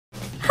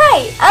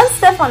Hi, I'm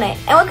Stephanie,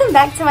 and welcome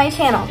back to my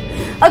channel.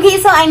 Okay,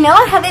 so I know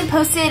I haven't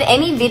posted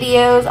any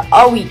videos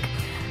all week.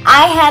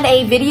 I had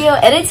a video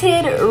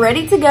edited,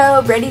 ready to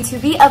go, ready to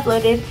be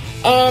uploaded,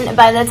 and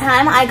by the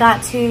time I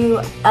got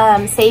to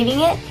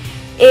saving it,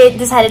 it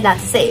decided not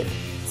to save.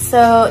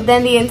 So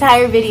then the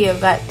entire video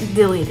got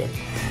deleted.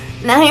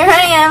 Now here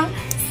I am,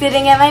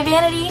 sitting at my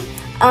vanity.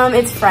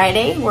 It's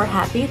Friday. We're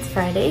happy it's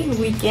Friday.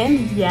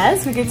 Weekend,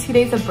 yes. We get 2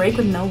 days of break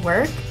with no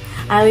work.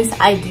 At least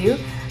I do.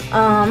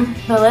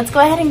 But let's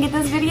go ahead and get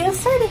this video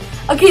started.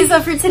 Okay,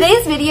 so for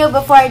today's video,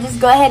 before I just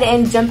go ahead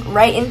and jump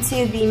right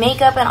into the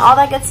makeup and all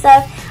that good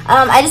stuff,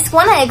 I just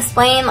want to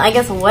explain, I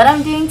guess, what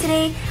I'm doing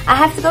today. I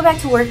have to go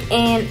back to work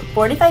in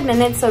 45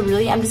 minutes, so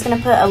really I'm just going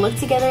to put a look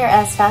together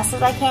as fast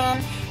as I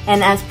can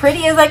and as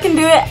pretty as I can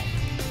do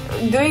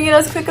it, doing it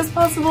as quick as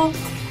possible.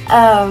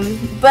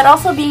 But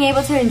also being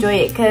able to enjoy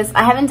it, because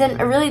I haven't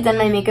really done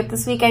my makeup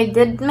this week. I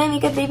did my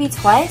makeup maybe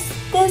twice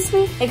this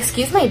week.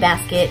 Excuse my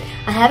basket.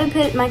 I haven't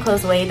put my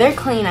clothes away. They're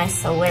clean, I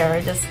swear.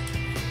 I just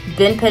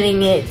been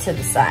putting it to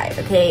the side,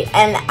 okay?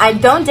 And I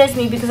don't judge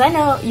me because I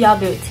know y'all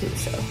do it too,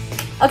 so.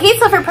 Okay,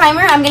 so for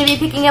primer, I'm going to be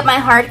picking up my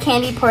Hard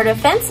Candy Pore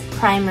Defense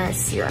Primer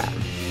Serum.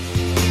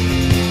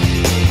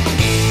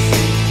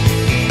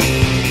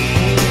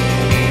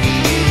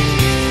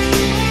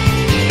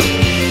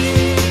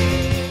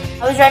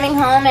 I was driving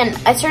home and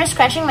I started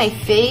scratching my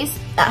face.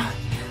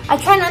 I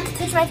try not to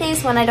touch my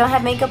face when I don't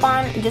have makeup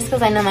on, just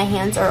because I know my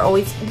hands are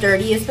always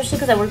dirty, especially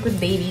because I work with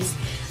babies.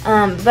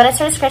 But I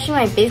started scratching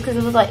my face because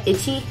it was like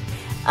itchy.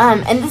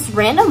 And this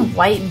random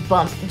white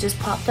bump just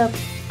popped up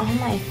on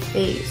my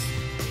face.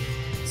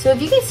 So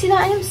if you guys see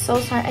that, I am so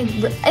sorry.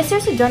 I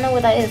seriously don't know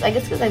what that is. I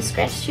guess because I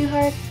scratched too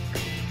hard.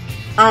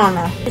 I don't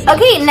know.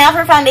 Okay, now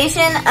for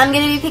foundation, I'm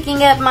going to be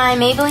picking up my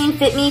Maybelline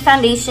Fit Me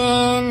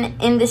foundation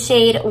in the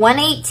shade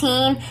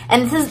 118,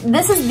 and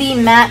this is the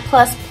Matte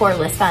Plus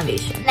Poreless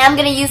foundation. Now I'm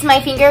going to use my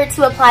finger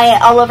to apply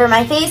it all over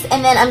my face,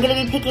 and then I'm going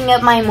to be picking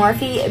up my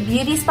Morphe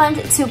Beauty Sponge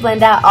to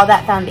blend out all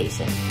that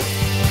foundation.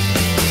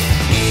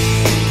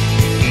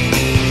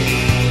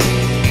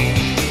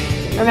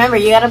 Remember,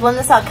 you got to blend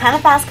this out kind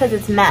of fast because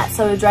it's matte,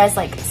 so it dries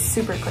like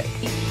super quick.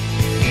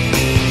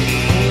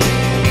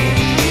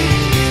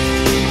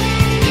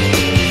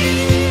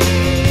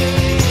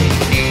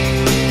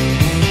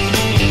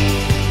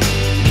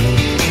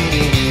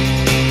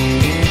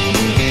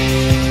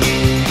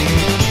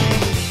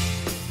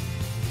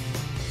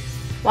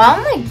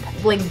 While I'm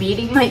like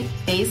beating my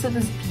face with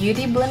this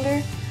beauty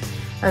blender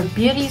or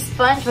beauty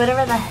sponge,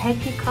 whatever the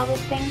heck you call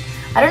this thing.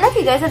 I don't know if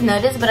you guys have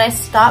noticed, but I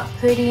stopped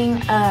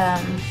putting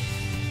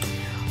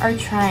or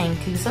trying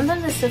to.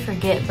 Sometimes I still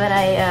forget, but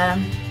I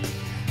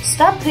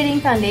stopped putting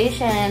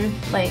foundation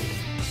like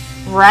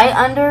right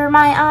under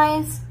my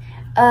eyes.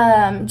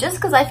 Just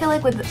because I feel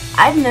like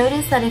I've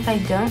noticed that if I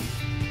don't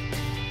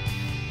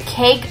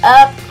cake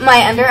up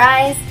my under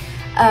eyes,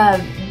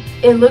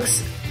 it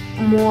looks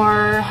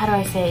more, how do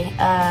I say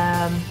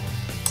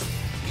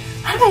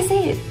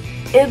it?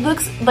 It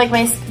looks like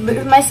my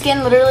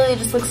skin literally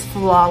just looks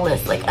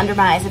flawless, like under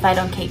my eyes, if I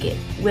don't cake it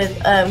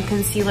with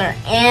concealer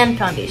and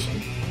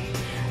foundation.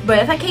 But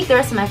if I cake the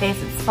rest of my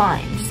face, it's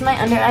fine. Just my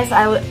under eyes,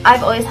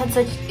 I've always had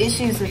such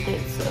issues with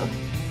it, so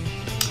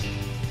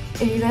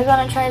if you guys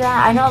want to try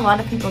that, I know a lot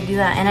of people do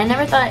that, and I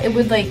never thought it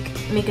would like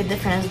make a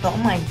difference, but oh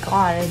my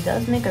god, it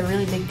does make a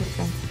really big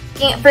difference.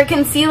 For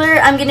concealer,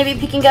 I'm going to be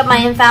picking up my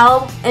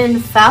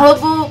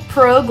Infallible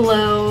Pro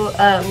Glow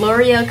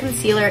L'Oreal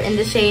Concealer in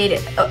the shade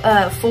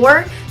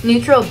 4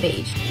 Neutral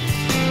Beige.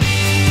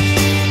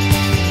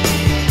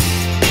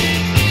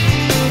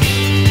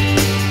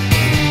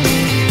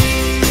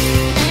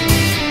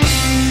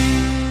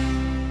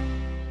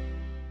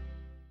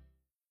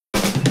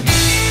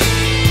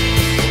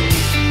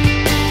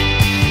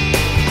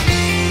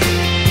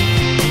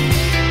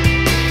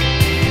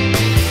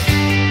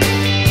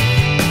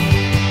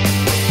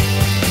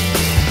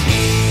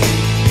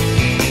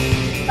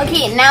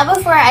 Okay, now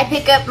before I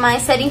pick up my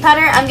setting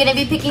powder, I'm going to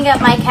be picking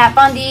up my Kat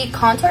Von D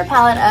contour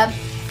palette up,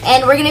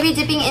 and we're going to be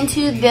dipping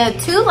into the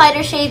 2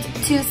 lighter shades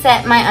to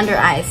set my under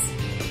eyes.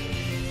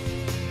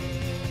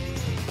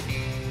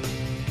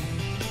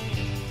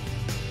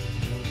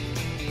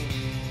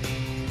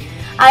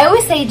 I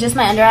always say just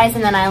my under eyes,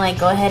 and then I like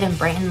go ahead and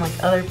brighten like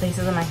other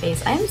places of my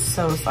face. I am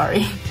so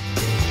sorry.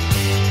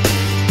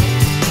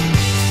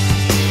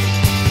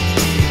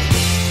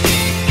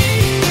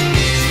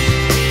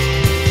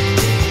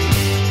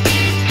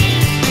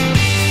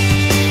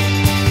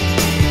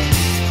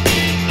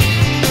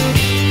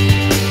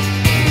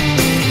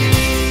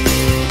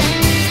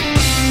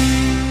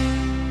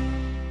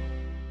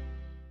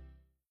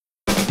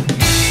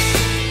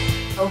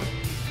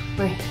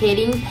 We're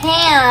hitting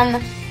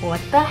pan. What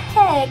the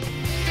heck?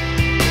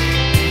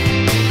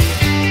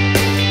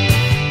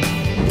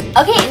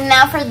 Okay,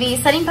 now for the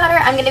setting powder,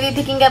 I'm going to be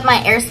picking up my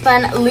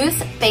Airspun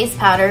Loose Face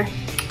Powder.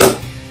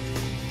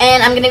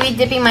 And I'm going to be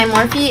dipping my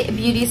Morphe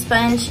Beauty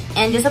Sponge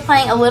and just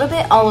applying a little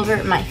bit all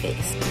over my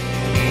face.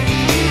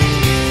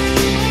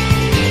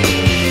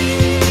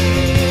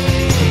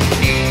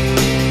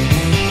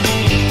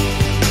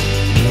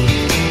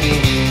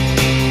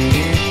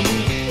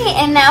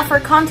 now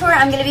for contour,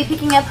 I'm going to be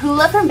picking up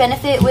Hoola from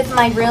Benefit with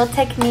my Real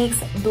Techniques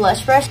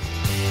blush brush.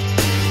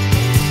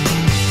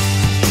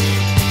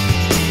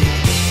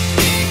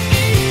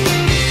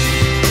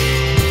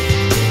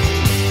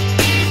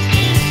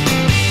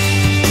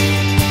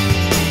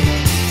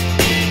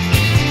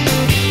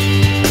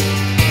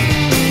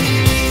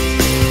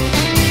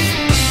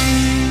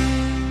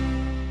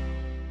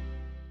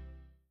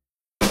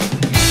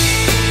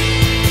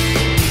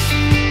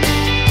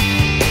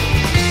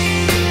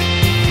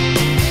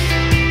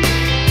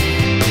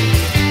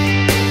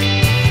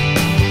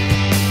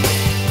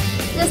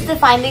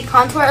 Define the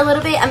contour a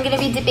little bit, I'm going to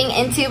be dipping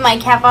into my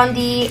Kat Von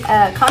D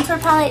contour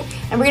palette,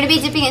 and we're going to be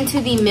dipping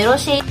into the middle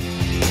shade.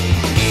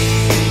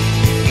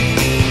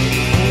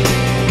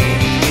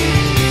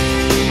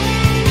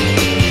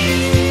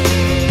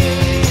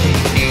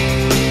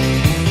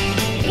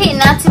 Okay,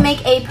 now to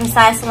make a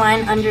precise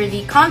line under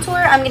the contour,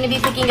 I'm going to be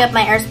picking up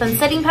my Airspun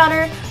setting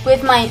powder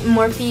with my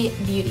Morphe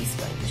Beauty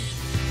Sponge.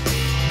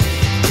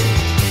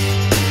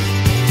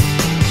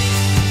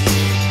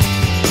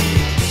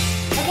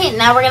 Okay,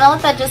 now we're going to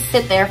let that just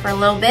sit there for a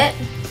little bit.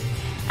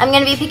 I'm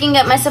going to be picking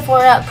up my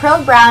Sephora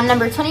Pro Brown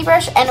number 20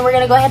 brush, and we're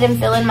going to go ahead and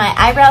fill in my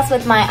eyebrows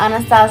with my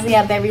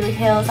Anastasia Beverly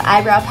Hills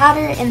eyebrow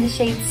powder in the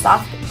shade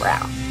Soft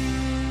Brown.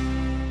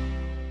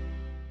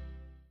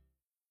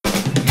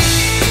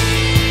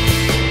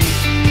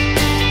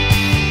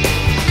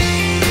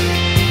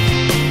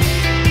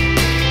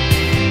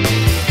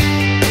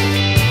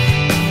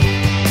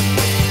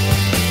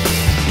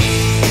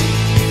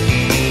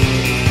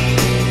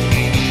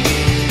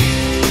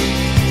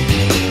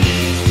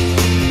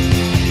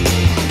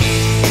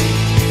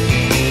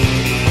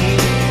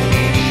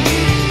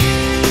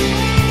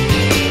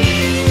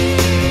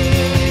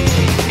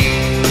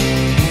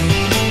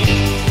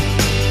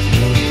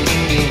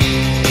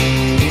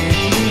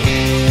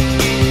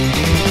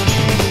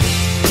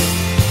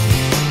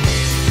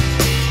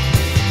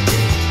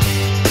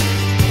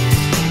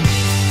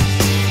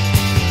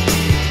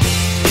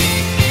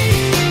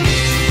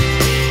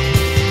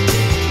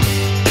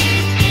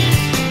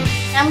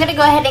 I'm going to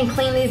go ahead and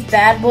clean these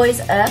bad boys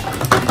up.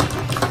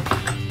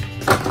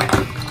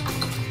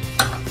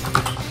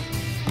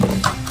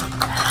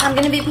 I'm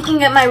going to be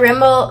picking up my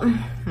Rimmel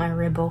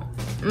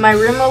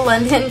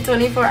London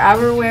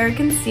 24-Hour Wear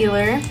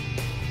Concealer,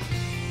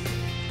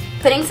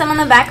 putting some on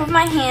the back of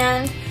my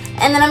hand,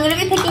 and then I'm going to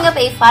be picking up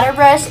a flatter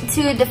brush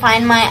to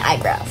define my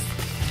eyebrows.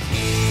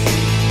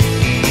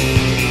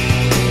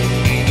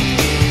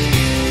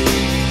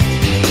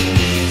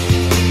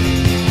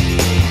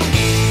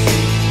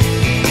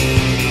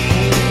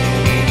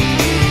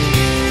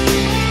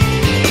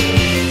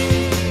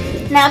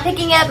 Now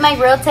picking up my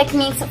Real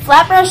Techniques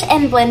flat brush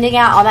and blending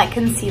out all that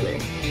concealer.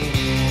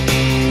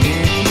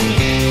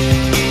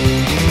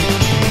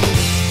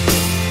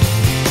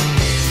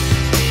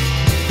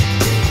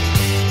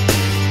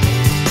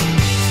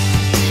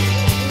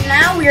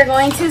 Now we are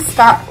going to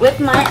start with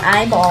my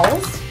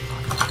eyeballs.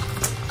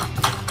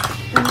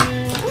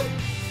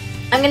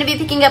 I'm going to be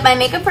picking up my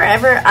Makeup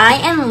Forever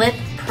Eye and Lip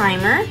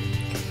Primer,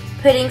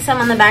 putting some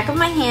on the back of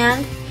my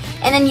hand,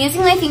 and then using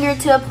my finger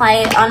to apply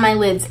it on my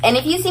lids. And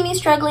if you see me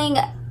struggling,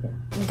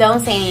 don't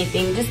say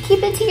anything. Just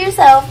keep it to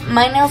yourself.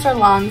 My nails are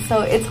long,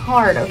 so it's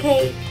hard,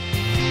 okay?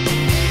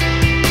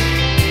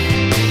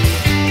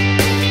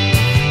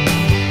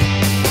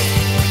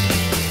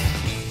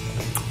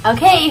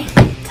 Okay,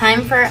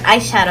 time for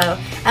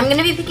eyeshadow. I'm going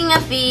to be picking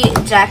up the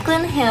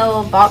Jaclyn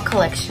Hill Vault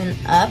Collection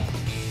up.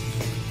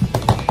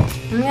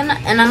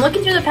 I'm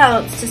looking through the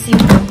palettes to see.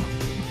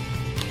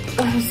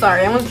 Oh,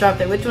 sorry, I almost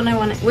dropped it. Which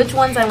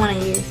ones I want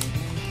to use?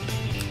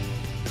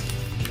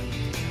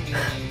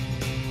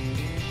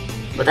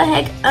 What the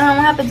heck? I don't know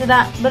what happened to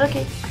that, but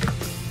okay.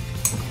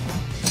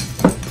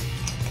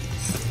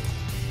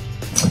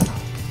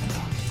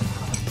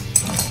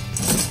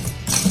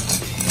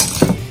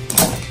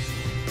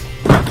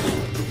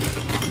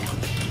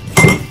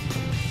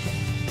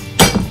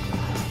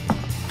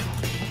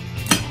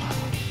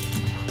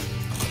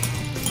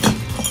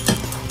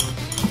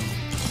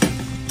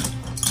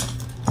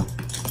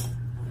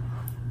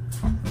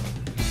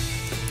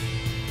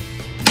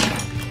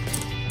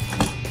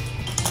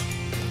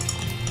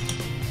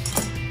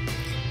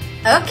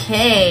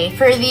 Okay,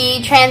 for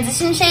the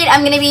transition shade, I'm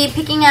going to be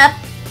picking up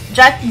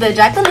the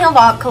Jaclyn Hill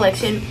Vault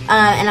Collection,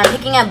 and I'm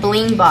picking up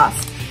Bling Boss.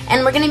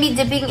 And we're going to be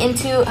dipping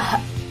into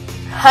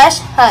Hush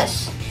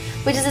Hush,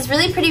 which is this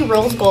really pretty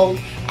rose gold,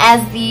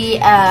 as the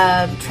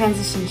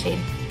transition shade.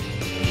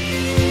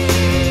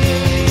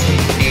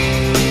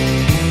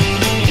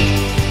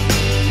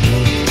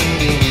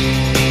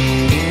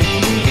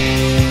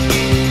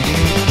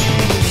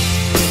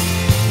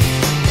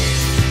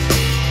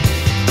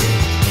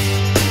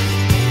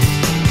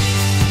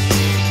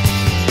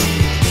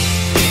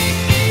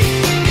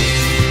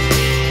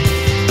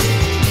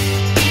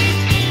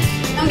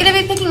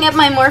 Up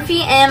my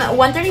Morphe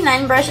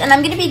M139 brush, and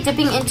I'm going to be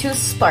dipping into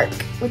Spark,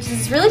 which is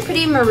this really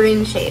pretty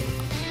maroon shade.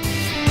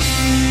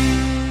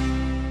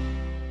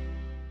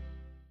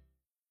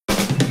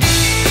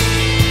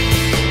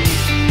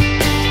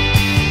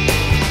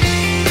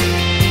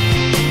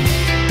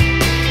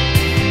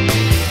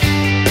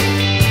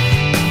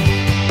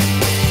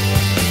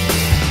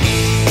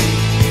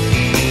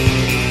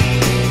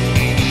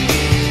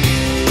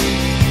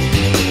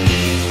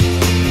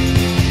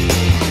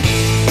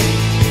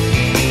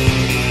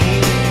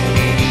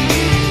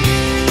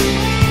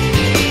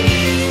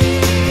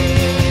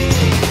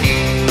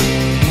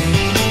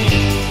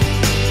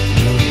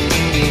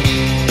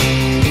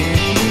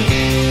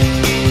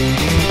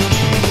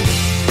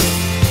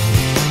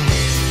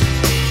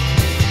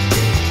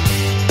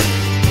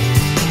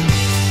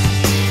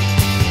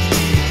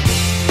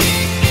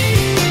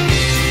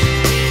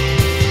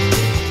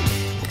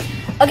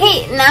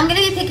 now I'm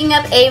going to be picking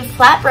up a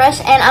flat brush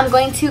and I'm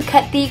going to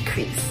cut the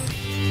crease.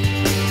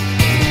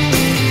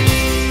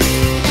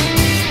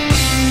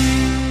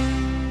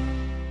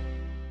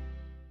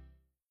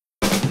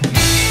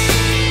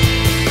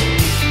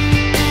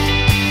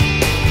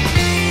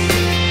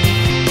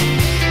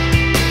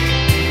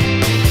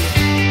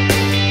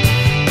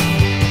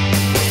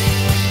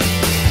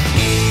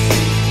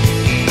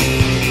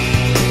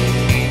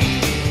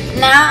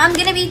 Now I'm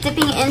going to be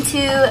dipping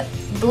into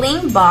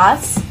Bling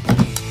Boss.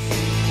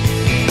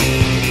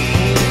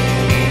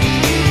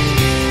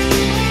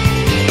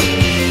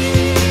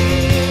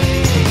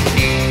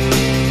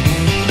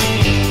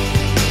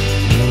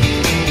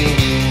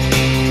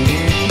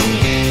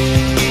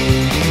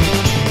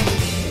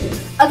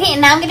 Okay,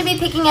 now I'm going to be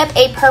picking up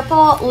a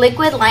purple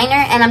liquid liner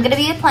and I'm going to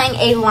be applying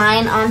a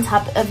line on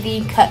top of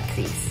the cut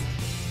crease.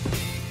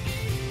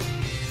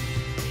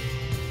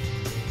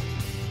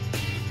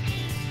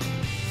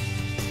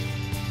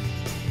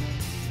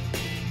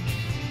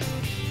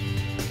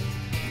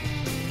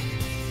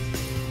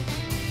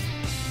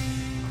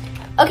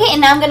 Okay,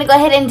 and now I'm going to go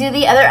ahead and do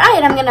the other eye,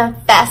 and I'm going to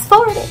fast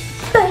forward it.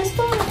 Fast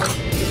forward it.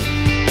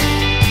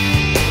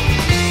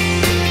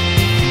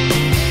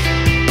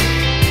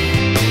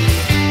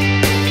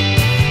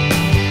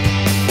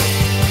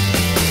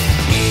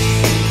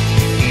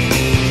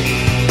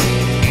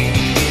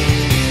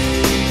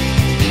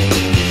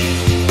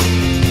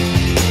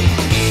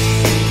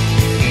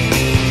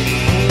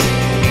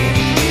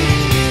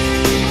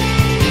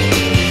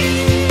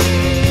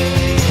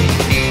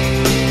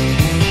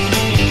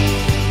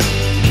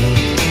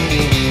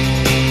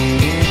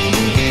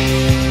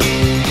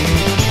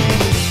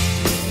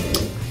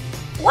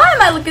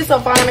 So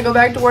far, I'm gonna go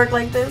back to work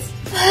like this.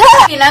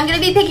 And I'm gonna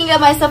be picking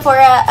up my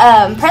Sephora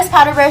pressed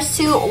powder brush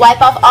to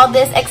wipe off all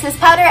this excess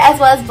powder as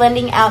well as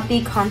blending out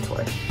the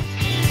contour.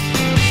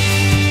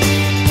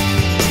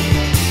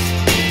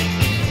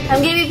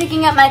 I'm gonna be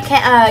picking up my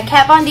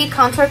Kat Von D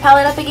contour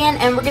palette up again,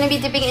 and we're gonna be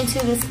dipping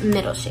into this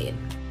middle shade.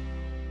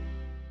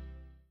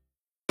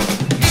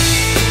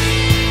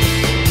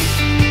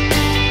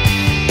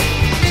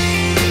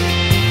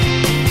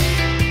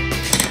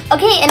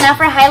 Okay, and now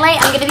for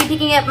highlight, I'm going to be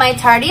picking up my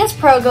Tartiest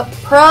Pro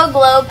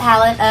Glow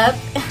palette up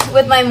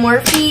with my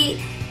Morphe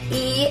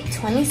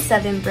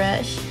E27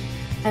 brush.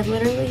 I've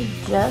literally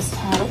just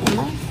had it in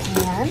my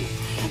hand.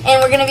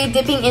 And we're going to be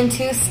dipping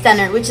into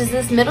Stunner, which is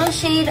this middle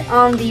shade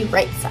on the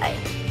right side.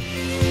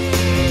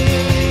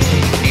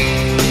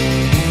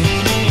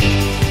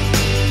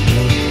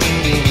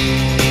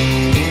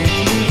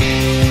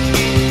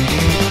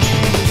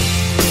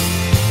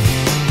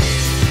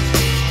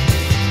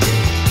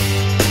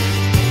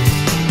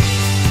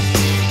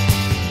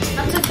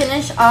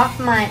 Finish off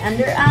my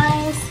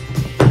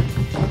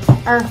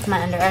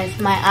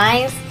my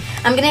eyes.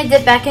 I'm gonna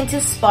dip back into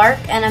Spark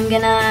and I'm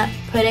gonna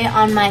put it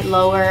on my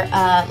lower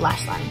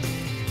lash line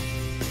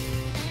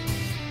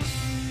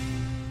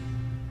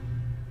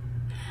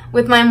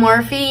with my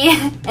Morphe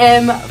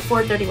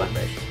M431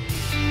 brush.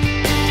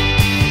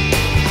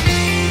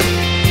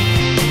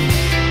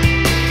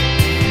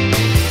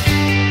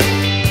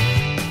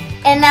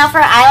 And now for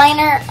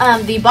eyeliner,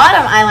 the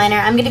bottom eyeliner,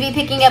 I'm going to be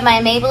picking up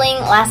my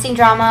Maybelline Lasting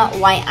Drama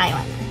white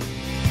eyeliner.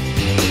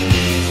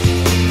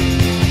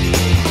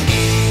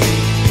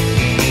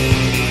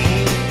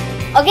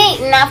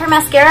 Okay, now for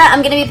mascara,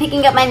 I'm going to be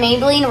picking up my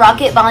Maybelline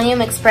Rocket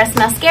Volume Express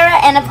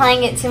Mascara and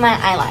applying it to my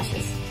eyelashes.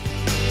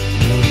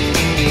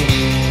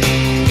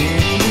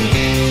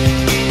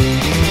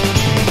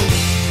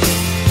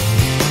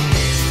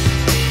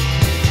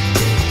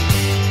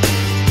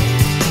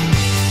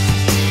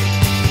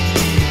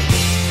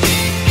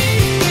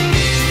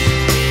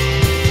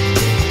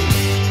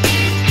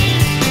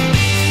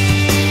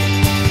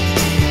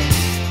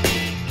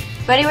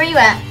 Buddy, where you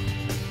at?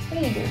 What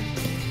are you doing?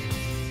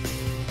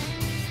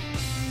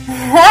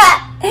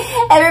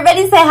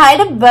 Everybody say hi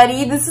to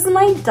Buddy. This is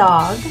my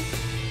dog.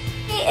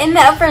 And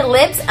now for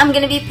lips, I'm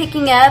going to be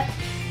picking up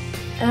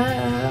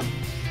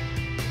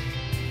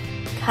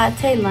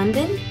Cate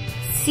London.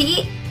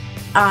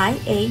 C-I-A-T-E.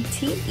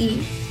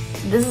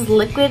 This is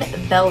Liquid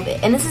Velvet.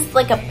 And this is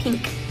like a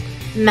pink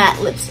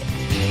matte lipstick.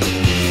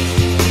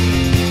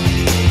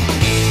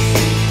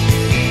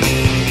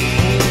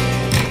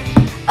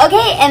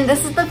 Okay, and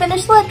this is the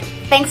finished look.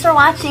 Thanks for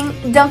watching.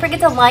 Don't forget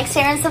to like,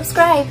 share, and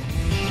subscribe.